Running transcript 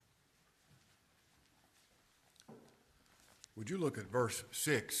Would you look at verse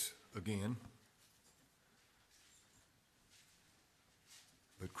 6 again?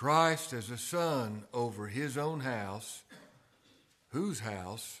 But Christ as a son over his own house, whose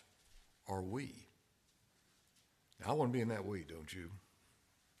house are we? Now, I want to be in that we, don't you?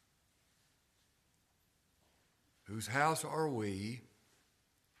 Whose house are we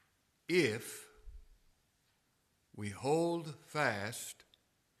if we hold fast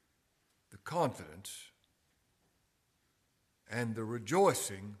the confidence and the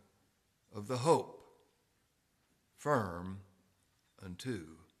rejoicing of the hope firm unto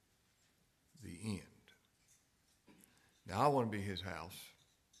the end. Now, I want to be his house.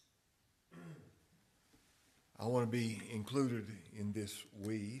 I want to be included in this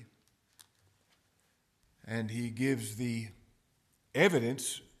we. And he gives the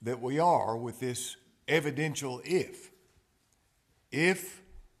evidence that we are with this evidential if. If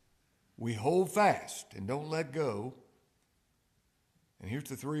we hold fast and don't let go, and here's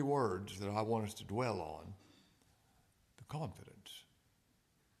the three words that I want us to dwell on: the confidence.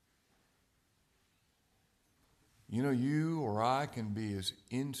 You know, you or I can be as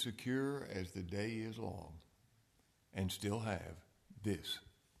insecure as the day is long and still have this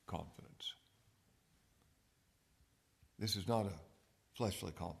confidence. This is not a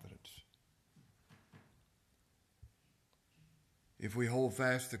fleshly confidence. If we hold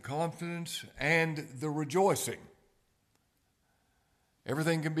fast the confidence and the rejoicing,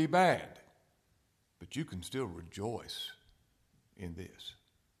 everything can be bad, but you can still rejoice in this.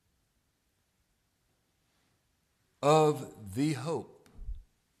 Of the hope.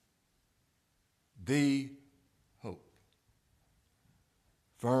 The hope.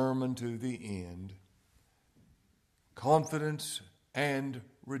 Firm unto the end. Confidence and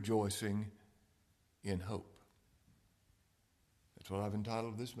rejoicing in hope. That's what I've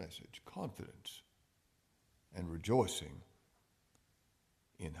entitled this message: confidence and rejoicing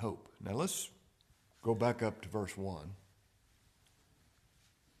in hope. Now let's go back up to verse 1.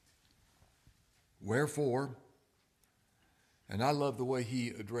 Wherefore, and I love the way he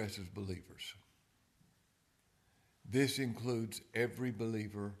addresses believers. This includes every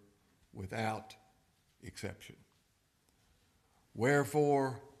believer without exception.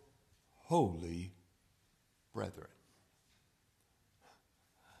 Wherefore, holy brethren.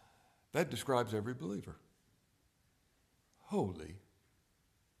 That describes every believer. Holy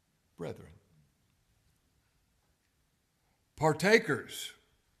brethren. Partakers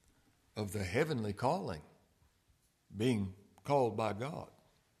of the heavenly calling, being called by God.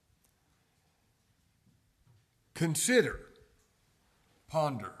 Consider,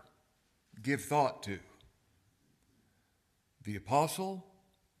 ponder, give thought to the apostle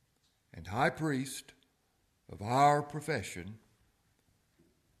and high priest of our profession,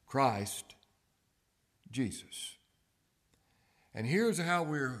 Christ Jesus. And here's how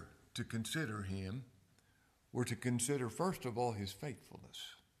we're to consider him. We're to consider, first of all, his faithfulness.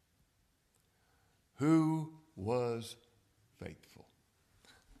 Who was faithful?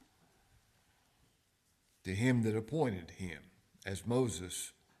 To him that appointed him, as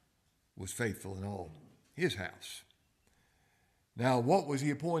Moses was faithful in all his house. Now, what was he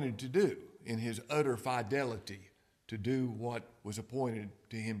appointed to do in his utter fidelity to do what was appointed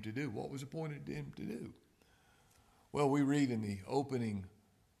to him to do? What was appointed to him to do? Well, we read in the opening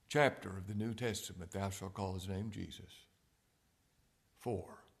chapter of the New Testament, thou shalt call his name Jesus,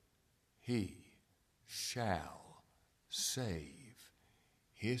 for he shall save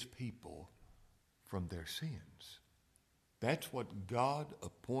his people from their sins. That's what God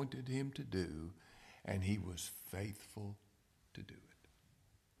appointed him to do, and he was faithful to do it.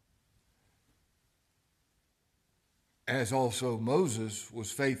 As also Moses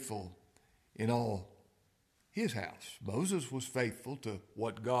was faithful in all his house. Moses was faithful to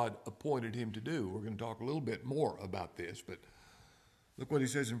what God appointed him to do. We're going to talk a little bit more about this, but look what he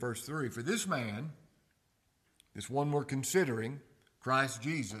says in verse 3. For this man, this one we're considering, Christ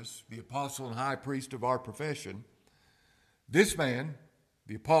Jesus, the apostle and high priest of our profession, this man,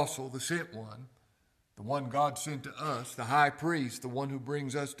 the apostle, the sent one, the one God sent to us, the high priest, the one who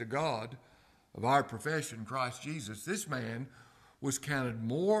brings us to God of our profession, Christ Jesus, this man was counted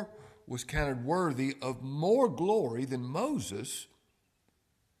worthy of more glory than Moses.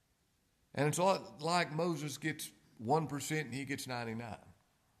 And it's like Moses gets 1% and he gets 99%.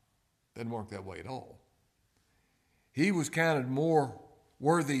 Doesn't work that way at all. He was counted more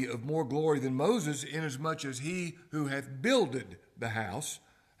worthy of more glory than Moses, inasmuch as he who hath builded the house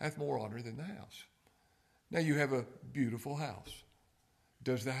hath more honor than the house. Now you have a beautiful house.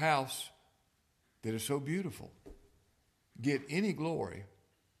 Does the house that is so beautiful get any glory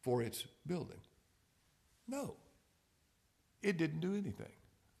for its building? No. it didn't do anything.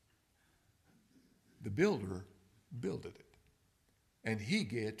 The builder builded it, and he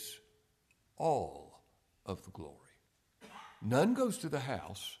gets all of the glory. None goes to the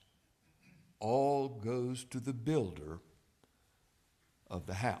house, all goes to the builder of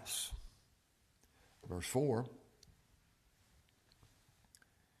the house. Verse 4,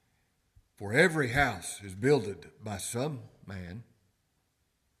 for every house is builded by some man,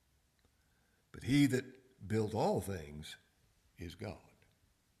 but he that built all things is God.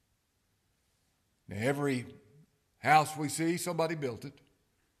 Now, every house we see, somebody built it.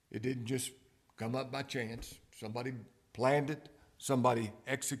 It didn't just come up by chance. Somebody planned it. Somebody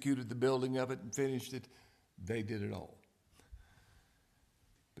executed the building of it and finished it. They did it all.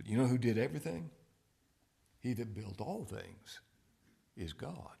 But you know who did everything? He that built all things is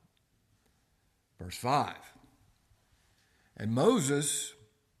God. Verse 5, and Moses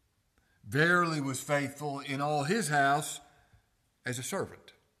verily was faithful in all his house as a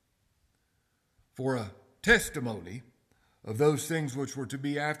servant, for a testimony of those things which were to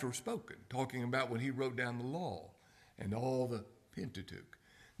be after spoken, talking about when he wrote down the law and all the Pentateuch.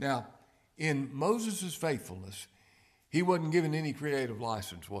 Now, in Moses' faithfulness, he wasn't given any creative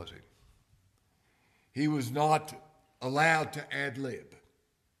license, was he? He was not allowed to ad lib.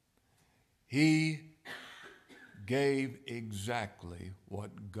 He gave exactly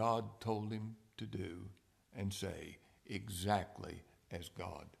what God told him to do and say, exactly as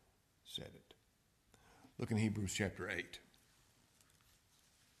God said it. Look in Hebrews chapter 8.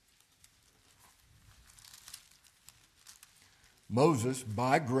 Moses,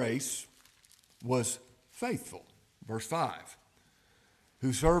 by grace, was faithful. Verse 5.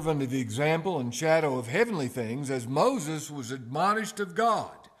 Who serve unto the example and shadow of heavenly things, as Moses was admonished of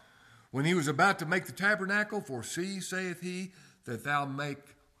God when he was about to make the tabernacle, for see, saith he, that thou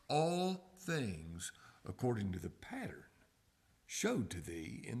make all things according to the pattern showed to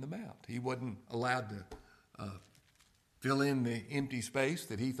thee in the mount. He wasn't allowed to fill in the empty space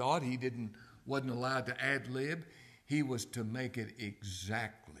that he thought. He wasn't allowed to ad lib. He was to make it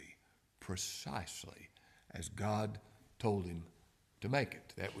exactly, precisely as God told him to make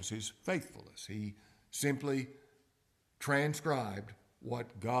it. That was his faithfulness. He simply transcribed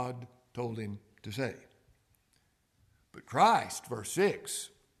what God told him to say. But Christ, verse 6,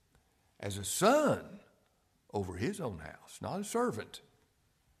 as a son over his own house, not a servant,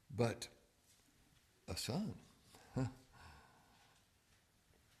 but a son.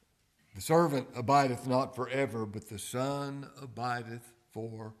 The servant abideth not forever, but the son abideth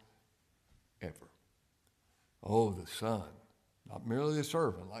forever. Oh, the son, not merely a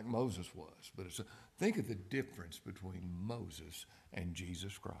servant like Moses was, but think of the difference between Moses and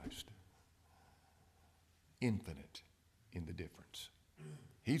Jesus Christ. Infinite in the difference.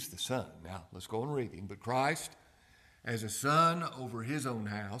 He's the son. Now, let's go and read him. But Christ, as a son over his own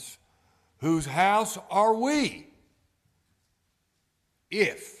house, whose house are we,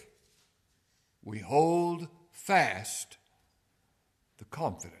 if we hold fast the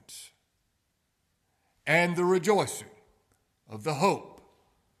confidence and the rejoicing of the hope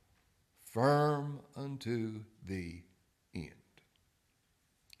firm unto the end.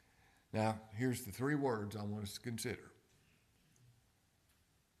 Now, here's the three words I want us to consider.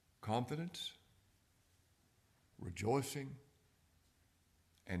 Confidence, rejoicing,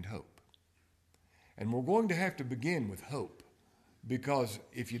 and hope. And we're going to have to begin with hope, because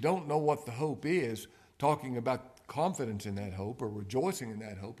if you don't know what the hope is, talking about confidence in that hope or rejoicing in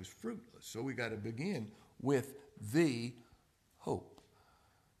that hope is fruitless. So we got to begin with the hope.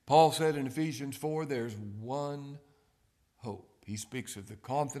 Paul said in Ephesians 4, there's one hope. He speaks of the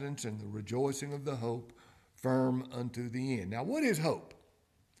confidence and the rejoicing of the hope firm unto the end. Now, what is hope?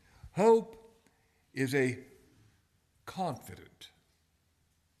 Hope is a confident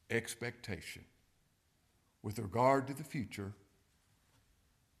expectation with regard to the future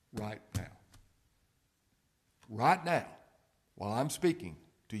right now. Right now, while I'm speaking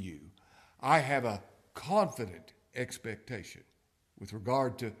to you, I have a confident expectation with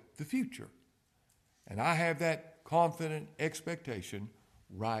regard to the future. And I have that confident expectation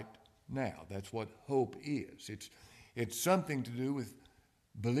right now. That's what hope is. It's something to do with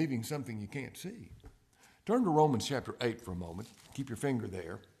believing something you can't see. Turn to Romans chapter 8 for a moment. Keep your finger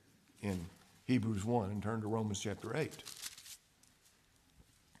there in Hebrews 1 and turn to Romans chapter 8.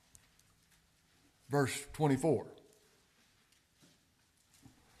 Verse 24.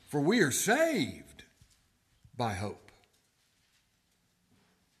 For we are saved by hope.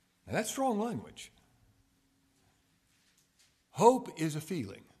 Now that's strong language. Hope is a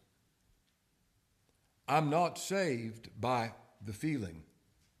feeling. I'm not saved by the feeling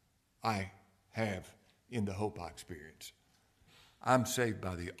I have in the hope I experience. I'm saved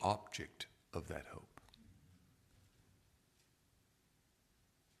by the object of that hope.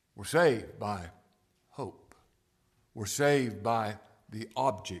 We're saved by hope. We're saved by the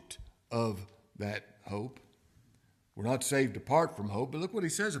object of that hope. We're not saved apart from hope, but look what he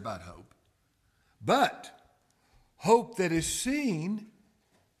says about hope. But hope that is seen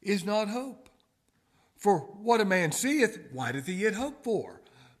is not hope. For what a man seeth, why doth he yet hope for?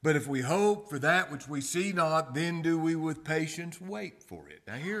 But if we hope for that which we see not, then do we with patience wait for it.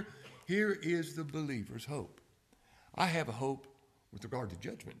 Now here is the believer's hope. I have a hope with regard to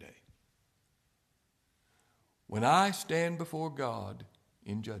Judgment Day. When I stand before God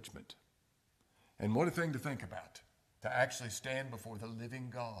in judgment, and what a thing to think about, to actually stand before the living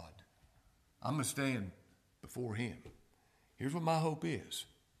God. I'm going to stand before him. Here's what my hope is.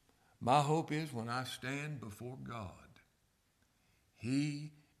 My hope is when I stand before God,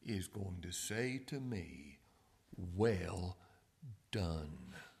 he is going to say to me, well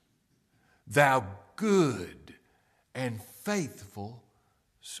done, thou good and faithful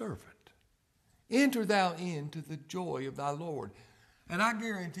servant. Enter thou into the joy of thy Lord. And I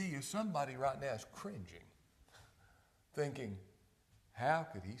guarantee you somebody right now is cringing, thinking, how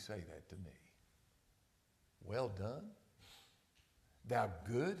could he say that to me? Well done, thou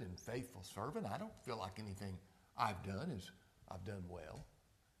good and faithful servant. I don't feel like anything I've done is I've done well.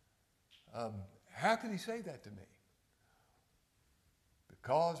 How could he say that to me?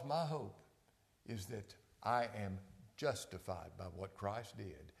 Because my hope is that I am justified by what Christ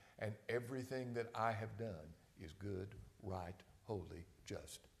did, and everything that I have done is good, right, holy,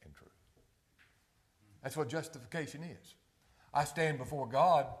 just, and true. That's what justification is. I stand before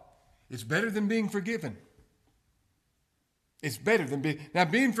God. It's better than being forgiven. It's better than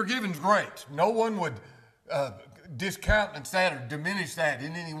being forgiven is great. No one would discountenance that or diminish that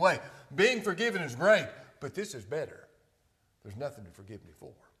in any way. Being forgiven is great, but this is better. There's nothing to forgive me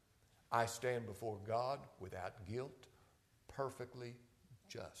for. I stand before God without guilt, perfectly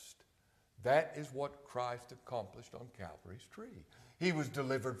just. That is what Christ accomplished on Calvary's tree. He was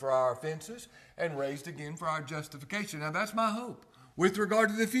delivered for our offenses and raised again for our justification. Now that's my hope with regard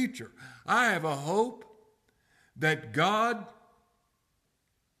to the future. I have a hope that God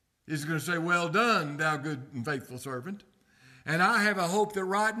is going to say, well done, thou good and faithful servant. And I have a hope that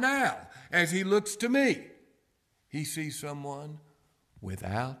right now, as he looks to me, he sees someone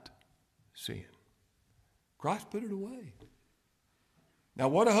without sin. Christ put it away. Now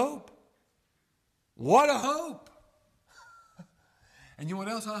what a hope. What a hope. And you know what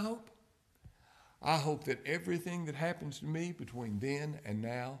else I hope? I hope that everything that happens to me between then and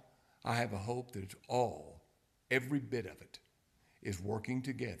now, I have a hope that it's all, every bit of it, is working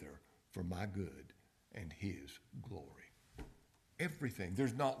together for my good and his glory. Everything.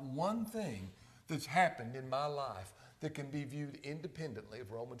 There's not one thing that's happened in my life that can be viewed independently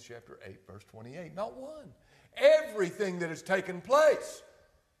of Romans chapter 8, verse 28. Not one. Everything that has taken place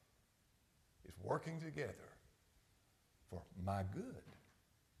is working together for my good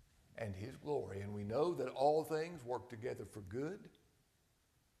and his glory. And we know that all things work together for good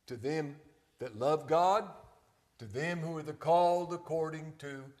to them that love God, to them who are the called according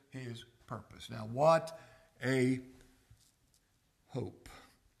to his purpose. Now, what a hope.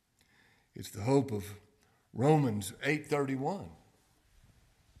 It's the hope of Romans 8:31.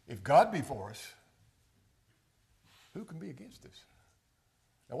 If God be for us, who can be against us?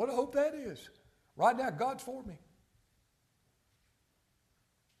 Now, what a hope that is. Right now, God's for me.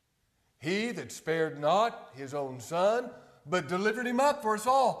 He that spared not his own son, but delivered him up for us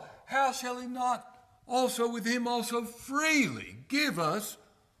all, how shall he not also with him also freely give us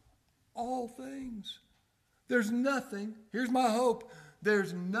all things? There's nothing, here's my hope,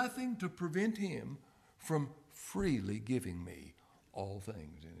 there's nothing to prevent him from freely giving me all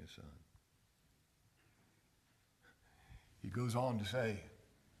things in his son. He goes on to say,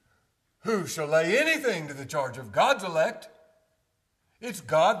 who shall lay anything to the charge of God's elect? It's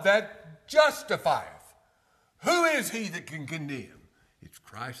God that justifieth. Who is he that can condemn? It's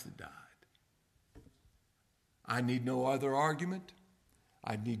Christ that died. I need no other argument.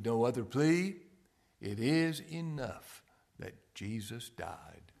 I need no other plea. It is enough that Jesus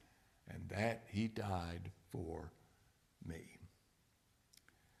died and that he died for me.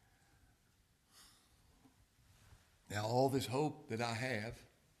 Now, all this hope that I have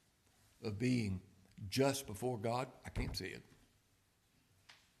of being just before God, I can't see it.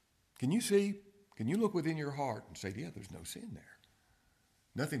 Can you see? Can you look within your heart and say, yeah, there's no sin there?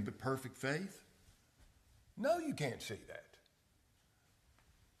 Nothing but perfect faith? No, you can't see that.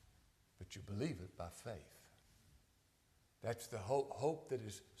 But you believe it by faith. That's the hope that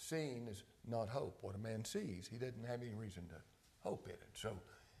is seen is not hope. What a man sees, he doesn't have any reason hope in it. So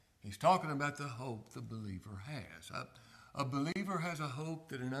he's talking about the hope the believer has. A believer has a hope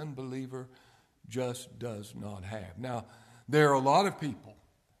that an unbeliever just does not have. Now, there are a lot of people,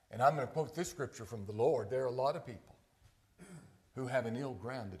 and I'm going to quote this scripture from the Lord. There are a lot of people who have an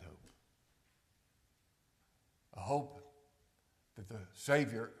ill-grounded hope. A hope that the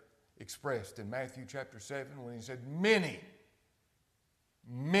Savior expressed in Matthew chapter 7 when he said, many,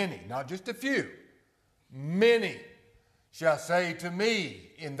 not just a few, many shall say to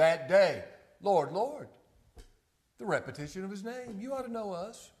me in that day, Lord, Lord. The repetition of his name. You ought to know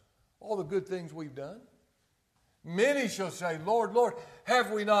us, all the good things we've done. Many shall say, Lord, Lord, have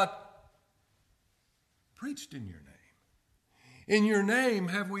we not preached in your name? In your name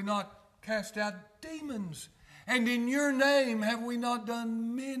have we not cast out demons? And in your name have we not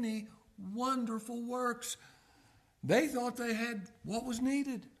done many wonderful works? They thought they had what was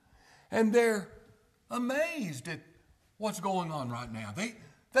needed. And they're amazed at what's going on right now.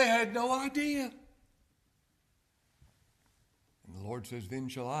 They had no idea. And the Lord says, then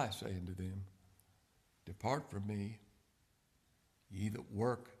shall I say unto them, depart from me, ye that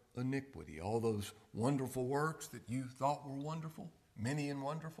work iniquity. All those wonderful works that you thought were wonderful, many and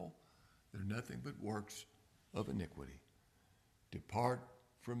wonderful, they're nothing but works of iniquity. Depart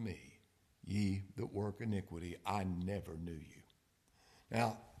from me, ye that work iniquity. I never knew you.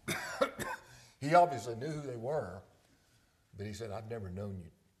 Now, he obviously knew who they were, but he said, I've never known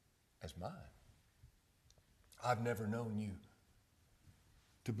you as mine. I've never known you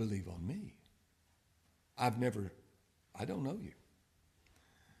to believe on me. I don't know you.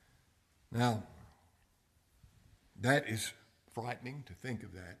 Now, that is frightening to think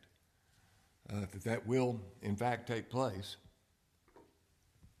of that, that will in fact take place.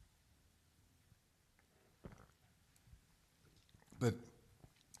 But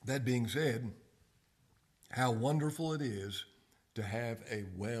that being said, how wonderful it is to have a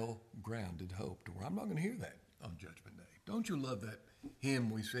well-grounded hope, to where I'm not going to hear that on Judgment Day. Don't you love that hymn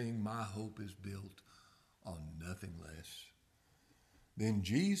we sing, my hope is built on nothing less than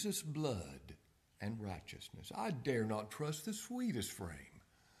Jesus' blood and righteousness. I dare not trust the sweetest frame,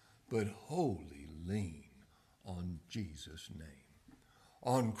 but wholly lean on Jesus' name.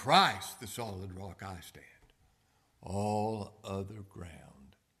 On Christ, the solid rock, I stand. All other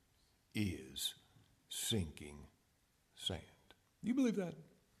ground is sinking sand. You believe that?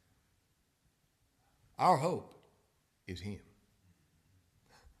 Our hope is him.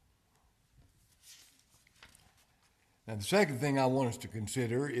 Now, the second thing I want us to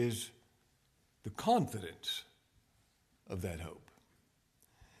consider is the confidence of that hope.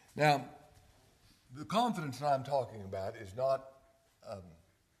 Now, the confidence that I'm talking about is not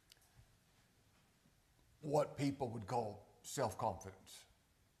what people would call self-confidence.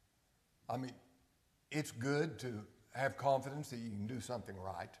 I mean, it's good to have confidence that you can do something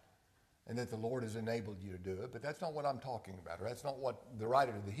right and that the Lord has enabled you to do it, but that's not what I'm talking about, or that's not what the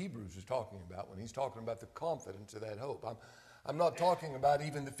writer of the Hebrews is talking about when he's talking about the confidence of that hope. I'm not talking about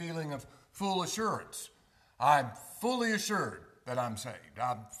even the feeling of full assurance. I'm fully assured that I'm saved.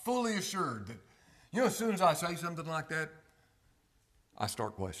 I'm fully assured that, as soon as I say something like that, I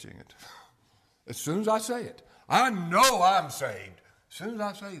start questioning it. As soon as I say it, I know I'm saved. As soon as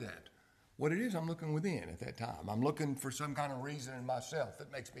I say that, what it is, I'm looking within at that time. I'm looking for some kind of reason in myself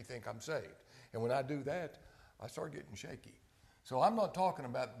that makes me think I'm saved. And when I do that, I start getting shaky. So I'm not talking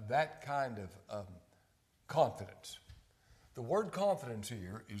about that kind of confidence. The word confidence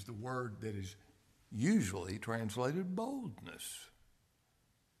here is the word that is usually translated boldness.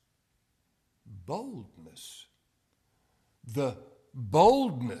 Boldness. The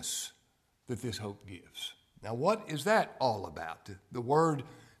boldness that this hope gives. Now, what is that all about? The word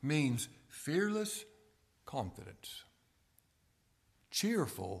means fearless confidence,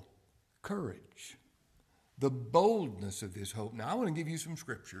 cheerful courage, the boldness of this hope. Now, I want to give you some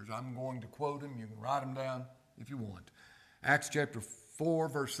scriptures. I'm going to quote them. You can write them down if you want. Acts chapter 4,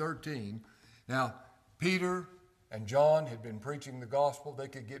 verse 13. Now, Peter and John had been preaching the gospel. They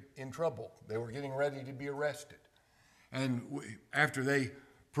could get in trouble. They were getting ready to be arrested. And after they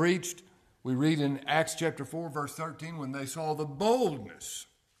preached, we read in Acts chapter 4, verse 13, when they saw the boldness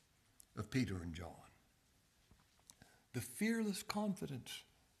of Peter and John, the fearless confidence,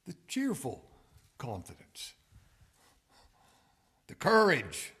 the cheerful confidence, the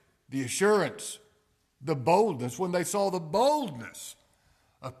courage, the assurance, the boldness, when they saw the boldness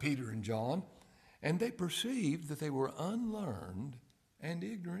of Peter and John, and they perceived that they were unlearned and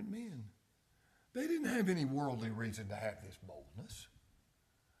ignorant men. They didn't have any worldly reason to have this boldness.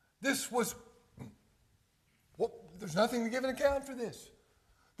 There's nothing to give an account for this.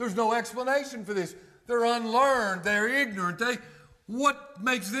 There's no explanation for this. They're unlearned. They're ignorant. What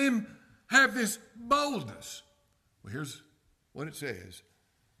makes them have this boldness? Well, here's what it says.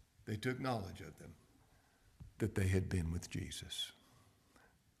 They took knowledge of them, that they had been with Jesus.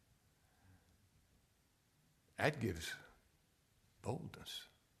 That gives boldness.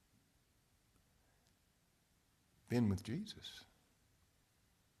 Been with Jesus.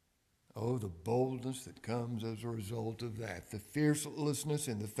 Oh, the boldness that comes as a result of that. The fearlessness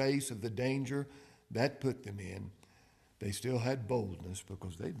in the face of the danger that put them in. They still had boldness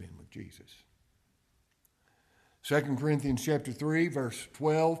because they'd been with Jesus. 2 Corinthians chapter 3, verse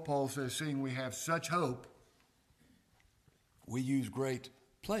 12, Paul says, seeing we have such hope, we use great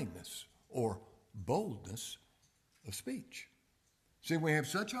plainness or boldness of speech. Seeing we have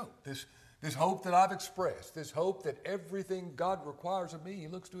such hope, this hope that I've expressed, this hope that everything God requires of me, He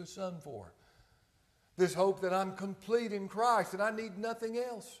looks to His Son for. This hope that I'm complete in Christ and I need nothing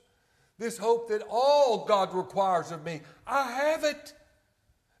else. This hope that all God requires of me, I have it.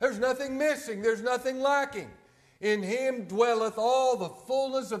 There's nothing missing. There's nothing lacking. In Him dwelleth all the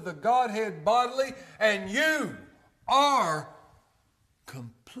fullness of the Godhead bodily, and you are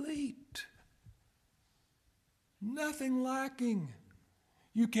complete. Nothing lacking.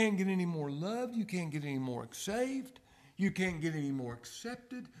 You can't get any more loved. You can't get any more saved. You can't get any more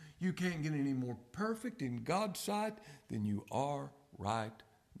accepted. You can't get any more perfect in God's sight than you are right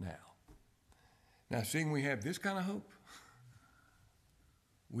now. Now, seeing we have this kind of hope,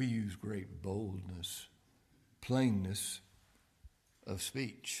 we use great boldness, plainness of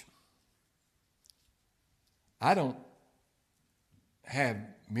speech. I don't have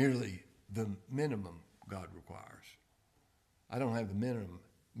merely the minimum God requires. I don't have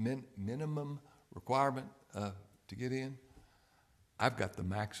the minimum requirement to get in. I've got the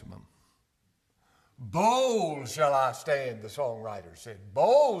maximum. Bold shall I stand, the songwriter said.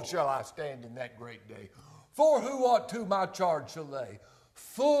 Bold shall I stand in that great day. For who ought to my charge shall lay?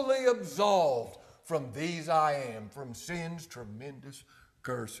 Fully absolved from these I am, from sin's tremendous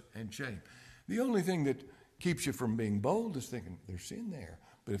curse and shame. The only thing that keeps you from being bold is thinking there's sin there.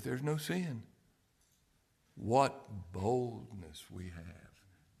 But if there's no sin, what boldness we have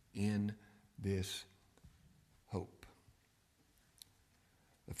in this hope.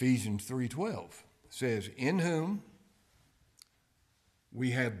 Ephesians 3:12 says, in whom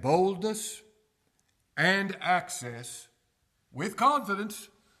we have boldness and access with confidence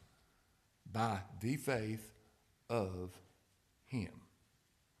by the faith of Him.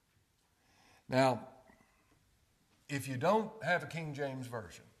 Now, if you don't have a King James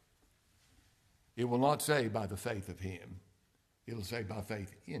Version, it will not say by the faith of Him. It'll say by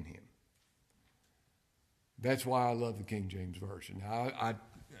faith in Him. That's why I love the King James Version. Now,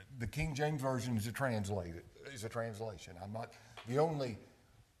 the King James Version is a translation. I'm not the only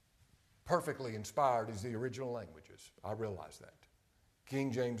perfectly inspired is the original languages. I realize that.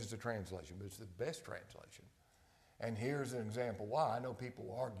 King James is a translation, but it's the best translation. And here's an example why. I know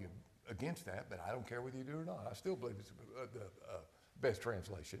people argue against that, but I don't care whether you do or not. I still believe it's the best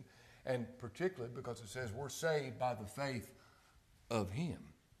translation. And particularly because it says we're saved by the faith of Him.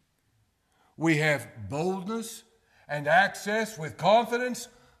 We have boldness and access with confidence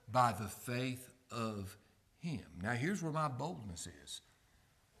by the faith of Him. Now here's where my boldness is.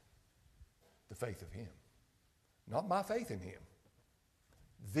 The faith of Him. Not my faith in Him.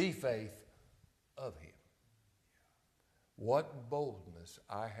 The faith of Him. What boldness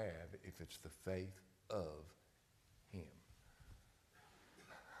I have if it's the faith of Him.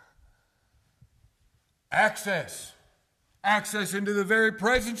 Access into the very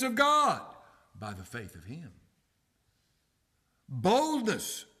presence of God by the faith of Him.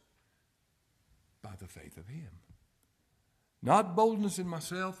 Boldness by the faith of Him. Not boldness in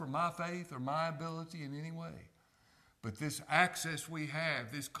myself or my faith or my ability in any way, but this access we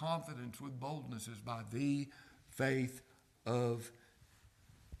have, this confidence with boldness is by the faith of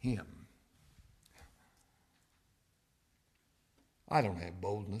Him. I don't have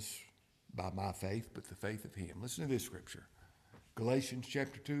boldness by my faith, but the faith of Him. Listen to this scripture. Galatians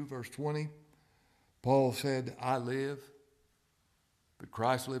chapter 2, verse 20. Paul said, I live, but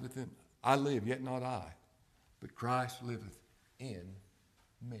Christ liveth in me. I live, yet not I, but Christ liveth in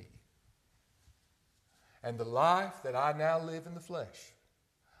me. And the life that I now live in the flesh,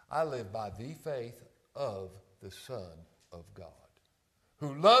 I live by the faith of the Son of God,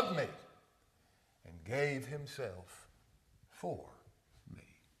 who loved me and gave Himself for me.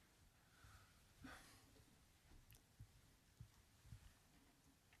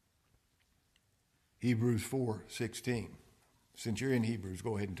 Hebrews 4:16. Since you're in Hebrews,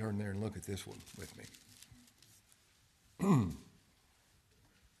 go ahead and turn there and look at this one with me.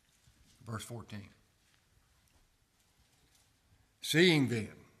 Verse 14. Seeing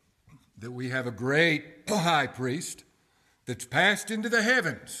then that we have a great high priest that's passed into the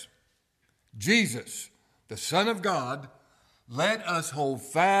heavens, Jesus, the Son of God, let us hold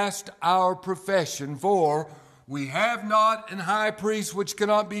fast our profession, for we have not an high priest which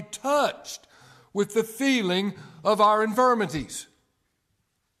cannot be touched with the feeling of our infirmities.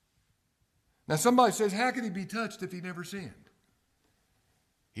 Now somebody says, how could he be touched if he never sinned?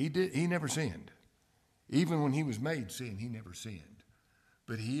 He never sinned. Even when he was made sin, he never sinned.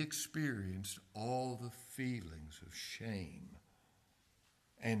 But he experienced all the feelings of shame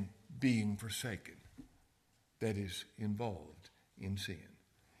and being forsaken that is involved in sin.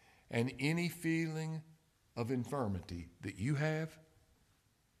 And any feeling of infirmity that you have,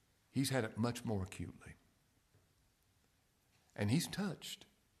 he's had it much more acutely. And he's touched.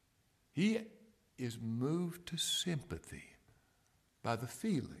 He is moved to sympathy by the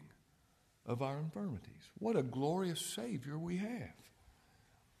feeling of our infirmities. What a glorious Savior we have.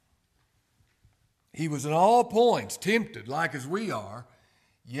 He was in all points tempted like as we are,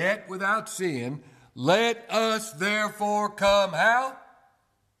 yet without sin. Let us therefore come how?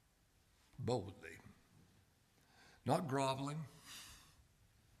 Boldly. Not groveling,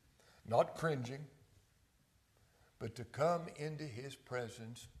 not cringing, but to come into his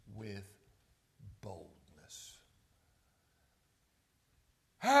presence with boldness.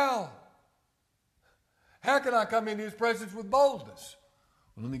 How? How can I come into his presence with boldness?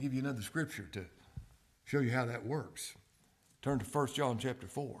 Well, let me give you another scripture to show you how that works. Turn to 1 John chapter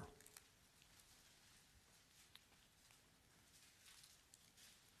 4.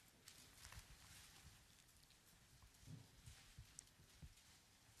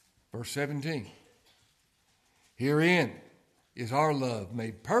 Verse 17. Herein is our love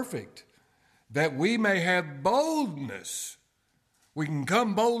made perfect, that we may have boldness. We can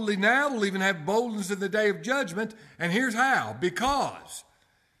come boldly now. We'll even have boldness in the day of judgment. And here's how. Because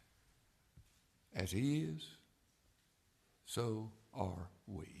as he is, so are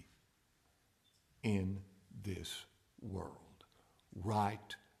we in this world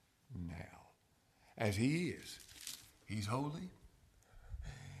right now. As he is. He's holy.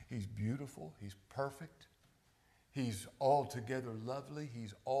 He's beautiful. He's perfect. He's altogether lovely.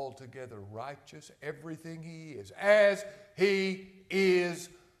 He's altogether righteous. Everything he is. As he is,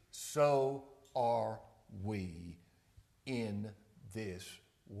 so are we in this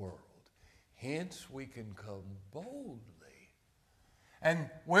world. Hence, we can come boldly. And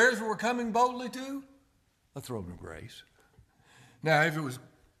where's we're coming boldly to? A throne of grace. Now, if it was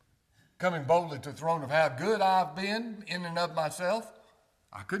coming boldly to the throne of how good I've been in and of myself,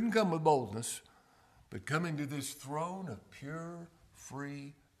 I couldn't come with boldness. But coming to this throne of pure,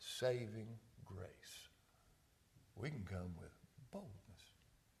 free, saving grace, we can come with boldness,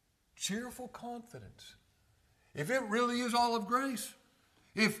 cheerful confidence. If it really is all of grace,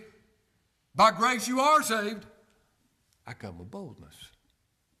 if by grace you are saved, I come with boldness,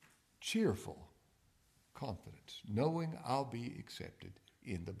 cheerful confidence, knowing I'll be accepted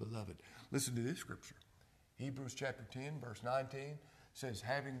in the beloved. Listen to this scripture. Hebrews chapter 10, verse 19 says,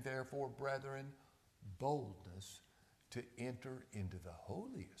 having therefore, brethren, boldness to enter into the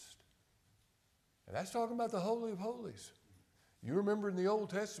holiest. And that's talking about the Holy of Holies. You remember in the Old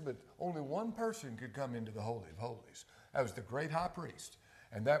Testament, only one person could come into the Holy of Holies. That was the great high priest.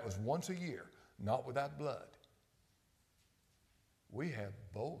 And that was once a year, not without blood. We have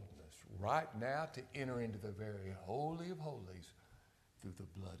boldness right now to enter into the very Holy of Holies through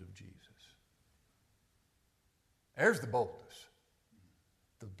the blood of Jesus. There's the boldness.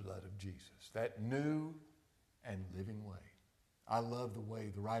 The blood of Jesus, that new and living way. I love the way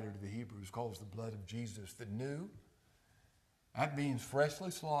the writer to the Hebrews calls the blood of Jesus the new. That means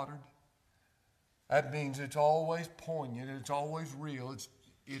freshly slaughtered. That means it's always poignant. It's always real.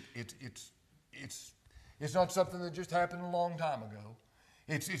 It's not something that just happened a long time ago.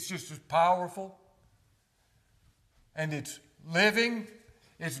 It's just as powerful, and it's living.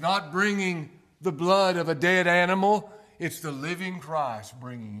 It's not bringing the blood of a dead animal. It's the living Christ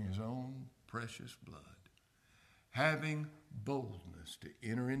bringing his own precious blood, having boldness to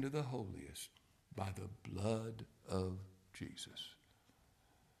enter into the holiest by the blood of Jesus.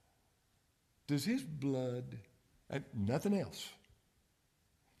 Does his blood, nothing else.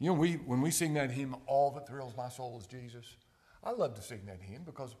 You know, when we sing that hymn, All That Thrills My Soul is Jesus, I love to sing that hymn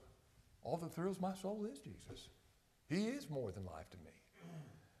because all that thrills my soul is Jesus. He is more than life to me.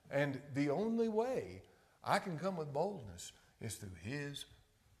 And the only way I can come with boldness is through his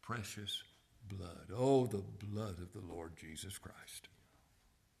precious blood. Oh, the blood of the Lord Jesus Christ.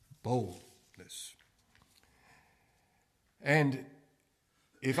 Boldness. And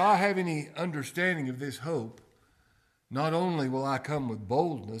if I have any understanding of this hope, not only will I come with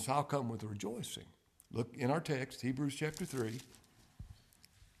boldness, I'll come with rejoicing. Look in our text, Hebrews chapter 3,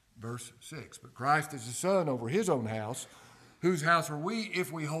 verse 6. But Christ is the Son over his own house. Whose house are we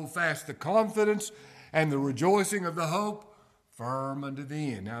if we hold fast the confidence and the rejoicing of the hope firm unto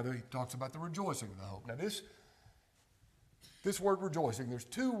the end? Now he talks about the rejoicing of the hope. Now this word rejoicing, there's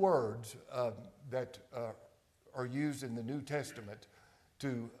two words that are used in the New Testament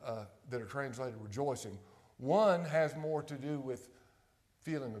that are translated rejoicing. One has more to do with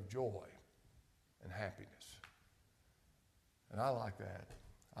feeling of joy and happiness. And I like that.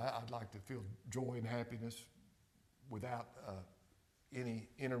 I'd like to feel joy and happiness without any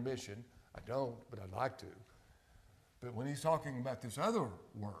intermission. I don't, but I'd like to. But when he's talking about this other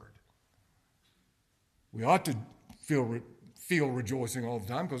word, we ought to feel rejoicing all the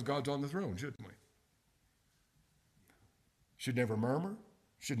time because God's on the throne, shouldn't we? Should never murmur,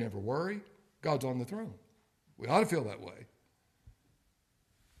 should never worry. God's on the throne. We ought to feel that way.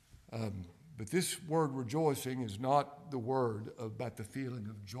 But this word rejoicing is not the word about the feeling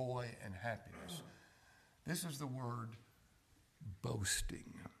of joy and happiness. This is the word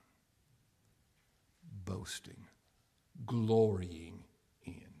boasting. Boasting. Glorying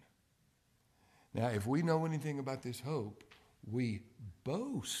in. Now, if we know anything about this hope, we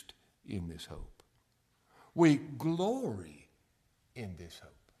boast in this hope. We glory in this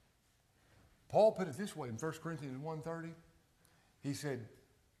hope. Paul put it this way in 1 Corinthians 1:30. He said,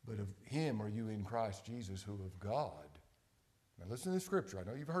 but of him are you in Christ Jesus, who of God. Now listen to this scripture. I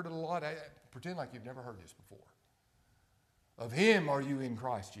know you've heard it a lot. Pretend like you've never heard this before. Of him are you in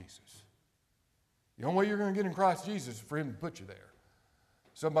Christ Jesus. The only way you're going to get in Christ Jesus is for him to put you there.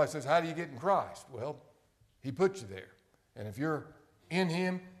 Somebody says, how do you get in Christ? Well, he put you there. And if you're in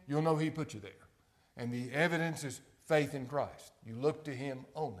him, you'll know he put you there. And the evidence is faith in Christ. You look to him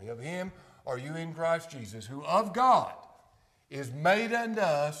only. Of him are you in Christ Jesus, who of God is made unto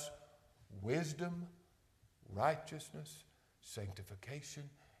us wisdom, righteousness, sanctification,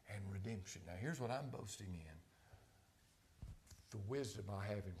 and redemption. Now here's what I'm boasting in. The wisdom I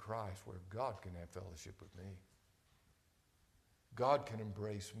have in Christ where God can have fellowship with me. God can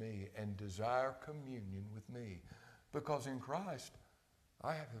embrace me and desire communion with me. Because in Christ,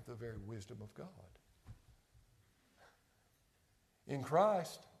 I have the very wisdom of God. In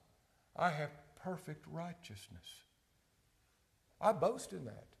Christ, I have perfect righteousness. I boast in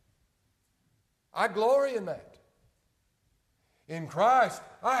that. I glory in that. In Christ,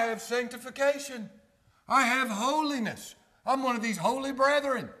 I have sanctification. I have holiness. I'm one of these holy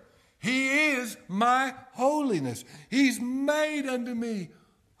brethren. He is my holiness. He's made unto me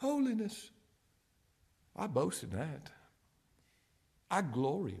holiness. I boast in that. I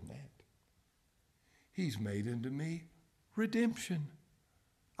glory in that. He's made unto me redemption.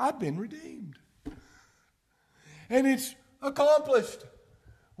 I've been redeemed. And it's accomplished.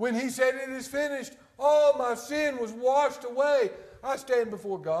 When he said it is finished, all my sin was washed away. I stand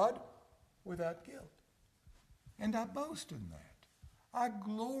before God without guilt. And I boast in that. I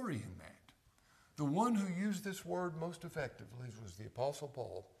glory in that. The one who used this word most effectively was the Apostle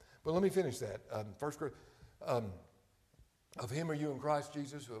Paul. But let me finish that. Of him are you in Christ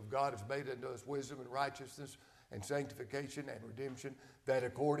Jesus, who of God has made unto us wisdom and righteousness and sanctification and redemption, that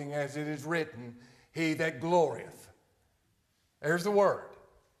according as it is written, he that glorieth. There's the word.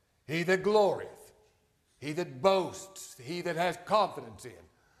 He that glorieth. He that boasts. He that has confidence in.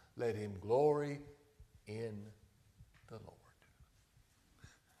 Let him glory in the Lord.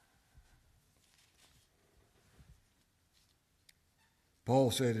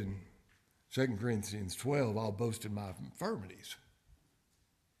 Paul said in 2 Corinthians 12, I'll boast in my infirmities.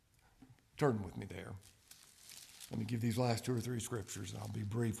 Turn with me there. Let me give these last two or three scriptures, and I'll be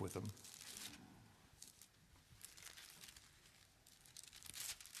brief with them.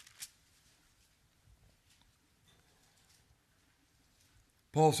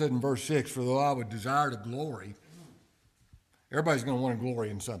 Paul said in verse 6, for though I would desire to glory, everybody's going to want to glory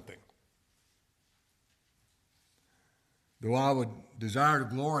in something. Though I would desire to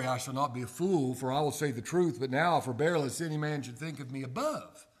glory, I shall not be a fool, for I will say the truth. But now I forbear lest any man should think of me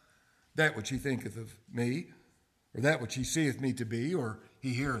above that which he thinketh of me, or that which he seeth me to be, or he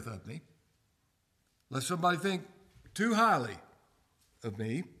heareth of me. Lest somebody think too highly of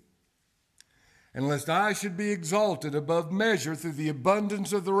me, and lest I should be exalted above measure through the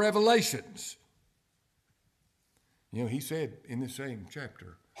abundance of the revelations. You know, he said in the same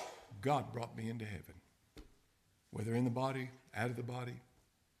chapter, God brought me into heaven. Whether in the body, out of the body,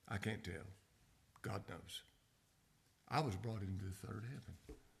 I can't tell. God knows. I was brought into the third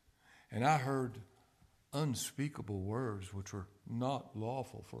heaven. And I heard unspeakable words which were not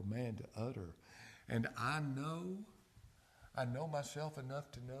lawful for man to utter. And I know I know myself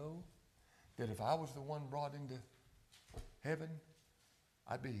enough to know that if I was the one brought into heaven,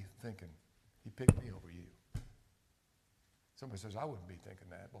 I'd be thinking, he picked me over you. Somebody says, I wouldn't be thinking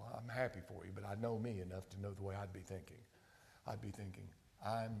that. Well, I'm happy for you, but I know me enough to know the way I'd be thinking. I'd be thinking,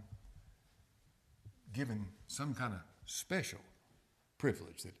 I'm given some kind of special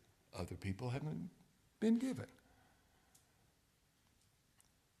privilege that other people haven't been given.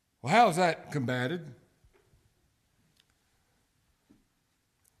 Well, how is that combated?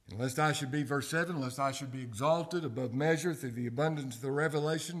 Lest I should be, verse 7, lest I should be exalted above measure through the abundance of the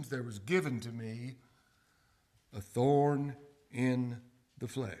revelations, there was given to me a thorn in the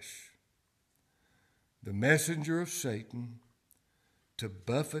flesh, the messenger of Satan, to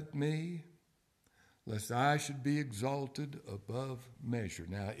buffet me, lest I should be exalted above measure.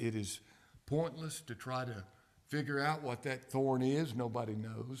 Now, it is pointless to try to figure out what that thorn is. Nobody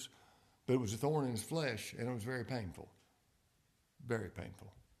knows. But it was a thorn in his flesh, and it was very painful. Very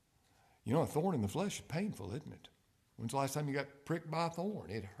painful. You know, a thorn in the flesh is painful, isn't it? When's the last time you got pricked by a thorn?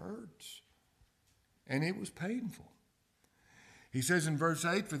 It hurts. And it was painful. He says in verse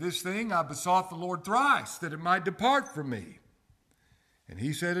 8, for this thing I besought the Lord thrice, that it might depart from me. And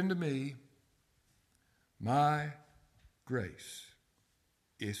he said unto me, my grace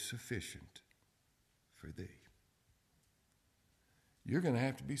is sufficient for thee. You're going to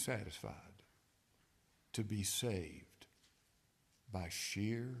have to be satisfied to be saved by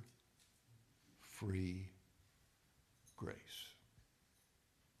sheer free grace.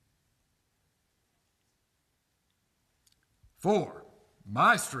 For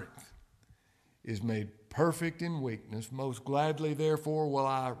my strength is made perfect in weakness. Most gladly, therefore, will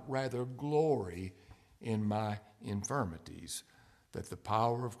I rather glory in my infirmities, that the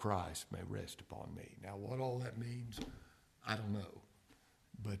power of Christ may rest upon me. Now, what all that means, I don't know.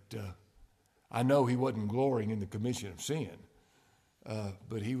 But I know he wasn't glorying in the commission of sin,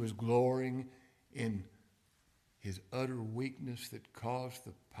 but he was glorying in his utter weakness that caused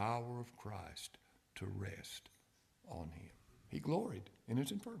the power of Christ to rest on him. He gloried in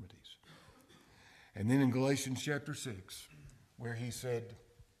his infirmities. And then in Galatians chapter 6, where he said,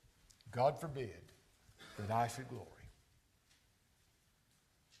 God forbid that I should glory.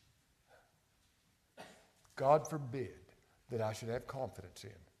 God forbid that I should have confidence in.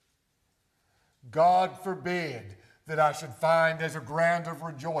 God forbid that I should find as a ground of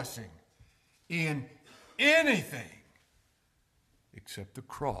rejoicing in anything except the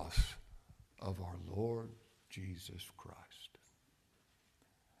cross of our Lord Jesus Christ.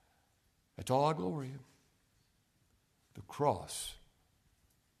 That's all I glory in. The cross.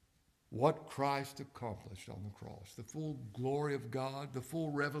 What Christ accomplished on the cross. The full glory of God, the full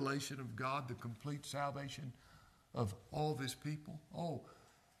revelation of God, the complete salvation of all this people. Oh,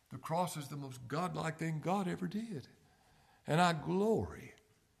 the cross is the most godlike thing God ever did. And I glory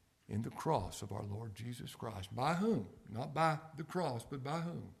in the cross of our Lord Jesus Christ. By whom? Not by the cross, but by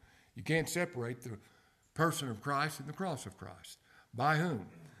whom? You can't separate the person of Christ and the cross of Christ. By whom?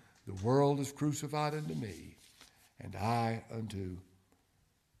 The world is crucified unto me, and I unto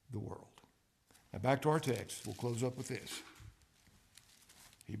the world. Now back to our text. We'll close up with this.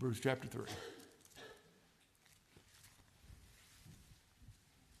 Hebrews chapter 3.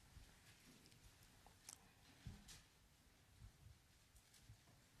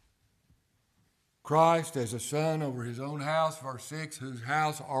 Christ as a son over his own house, verse 6, whose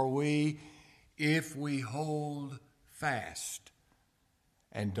house are we if we hold fast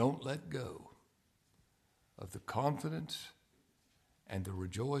and don't let go of the confidence and the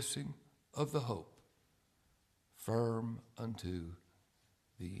rejoicing of the hope, firm unto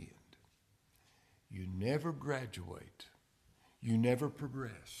the end. You never graduate, you never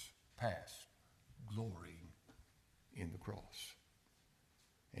progress past glorying in the cross.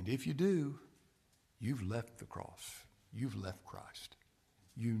 And if you do, you've left the cross. You've left Christ.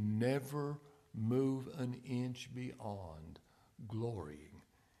 You never move an inch beyond glorying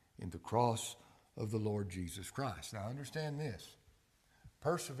in the cross of the Lord Jesus Christ. Now understand this.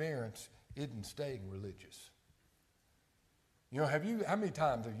 Perseverance isn't staying religious. You know, how many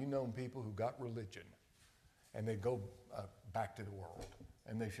times have you known people who got religion and they go back to the world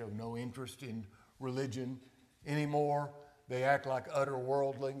and they show no interest in religion anymore? They act like utter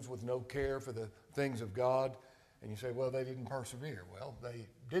worldlings with no care for the things of God. And you say, well, they didn't persevere. Well, they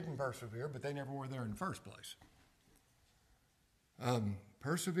didn't persevere, but they never were there in the first place.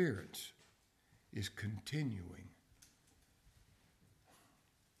 Perseverance is continuing.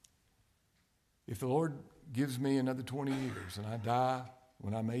 If the Lord gives me another 20 years and I die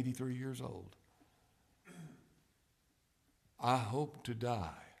when I'm 83 years old, I hope to die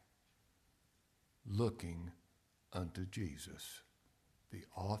looking unto Jesus, the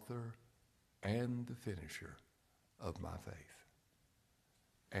author and the finisher of my faith,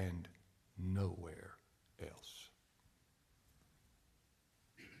 and nowhere else.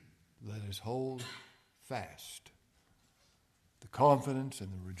 Let us hold fast the confidence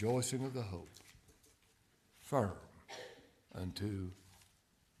and the rejoicing of the hope, firm unto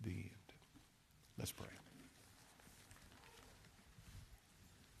the end. Let's pray.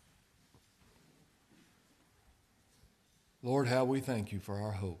 Lord, how we thank you for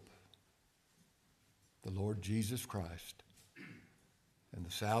our hope, the Lord Jesus Christ, and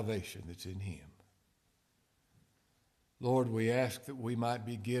the salvation that's in him. Lord, we ask that we might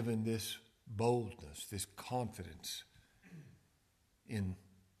be given this boldness, this confidence in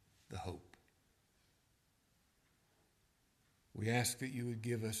the hope. We ask that you would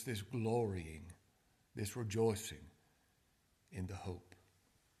give us this glorying, this rejoicing in the hope.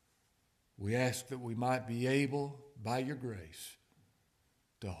 We ask that we might be able, by your grace,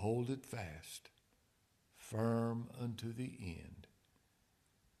 to hold it fast, firm unto the end,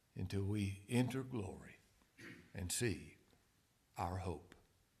 until we enter glory and see our hope,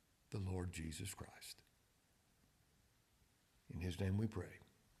 the Lord Jesus Christ. In his name we pray.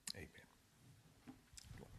 Amen.